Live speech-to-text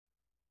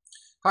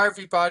Hi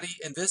everybody,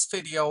 in this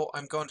video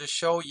I'm going to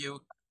show you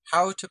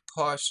how to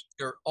put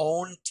your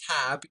own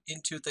tab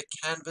into the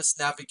Canvas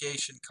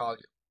navigation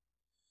column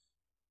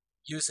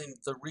using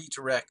the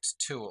redirect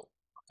tool.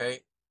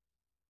 Okay,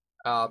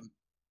 um,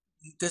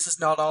 this is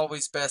not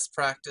always best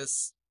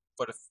practice,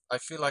 but if I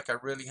feel like I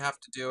really have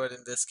to do it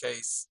in this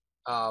case,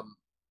 um,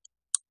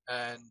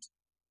 and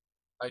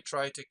I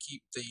try to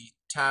keep the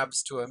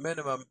tabs to a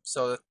minimum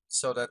so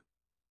that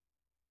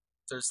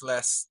there's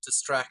less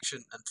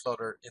distraction and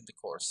clutter in the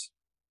course.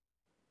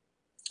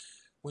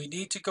 We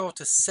need to go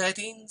to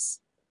Settings,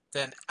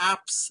 then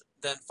Apps,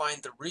 then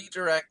find the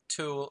Redirect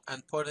tool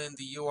and put in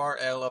the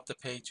URL of the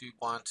page we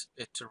want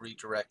it to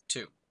redirect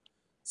to.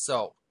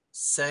 So,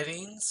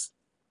 Settings,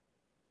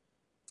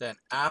 then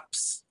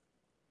Apps,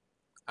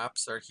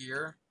 apps are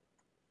here,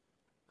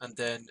 and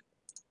then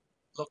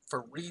look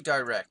for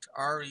Redirect,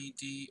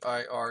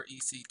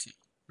 R-E-D-I-R-E-C-T,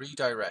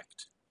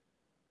 Redirect.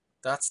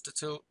 That's the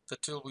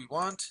tool we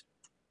want.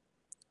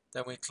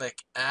 Then we click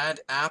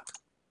Add App,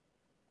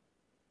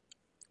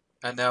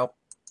 and now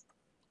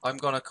I'm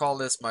going to call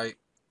this my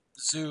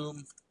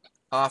Zoom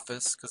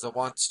office because I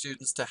want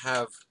students to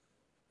have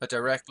a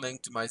direct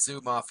link to my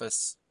Zoom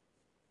office,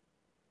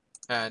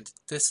 and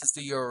this is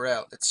the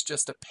URL. It's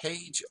just a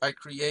page I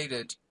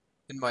created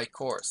in my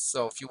course.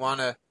 So if you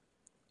want to,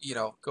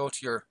 go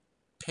to your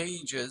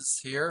pages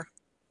here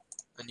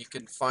and you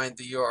can find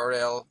the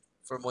URL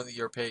from one of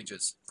your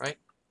pages, right?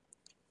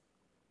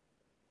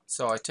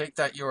 So I take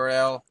that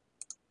URL,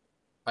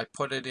 I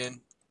put it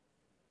in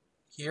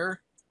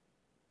here,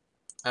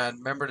 and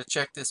remember to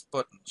check this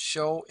button,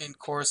 Show in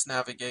Course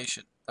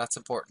Navigation. That's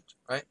important,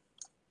 right?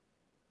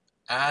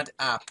 Add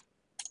App.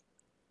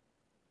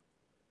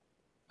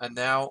 And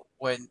now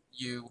when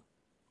you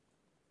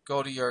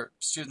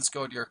students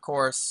go to your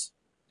course,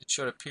 it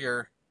should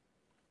appear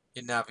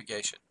in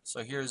navigation.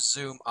 So here's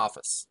Zoom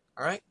Office.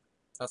 All right,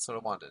 that's what I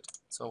wanted.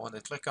 So when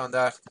they click on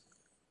that,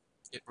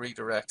 it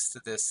redirects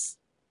to this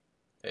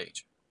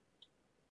page.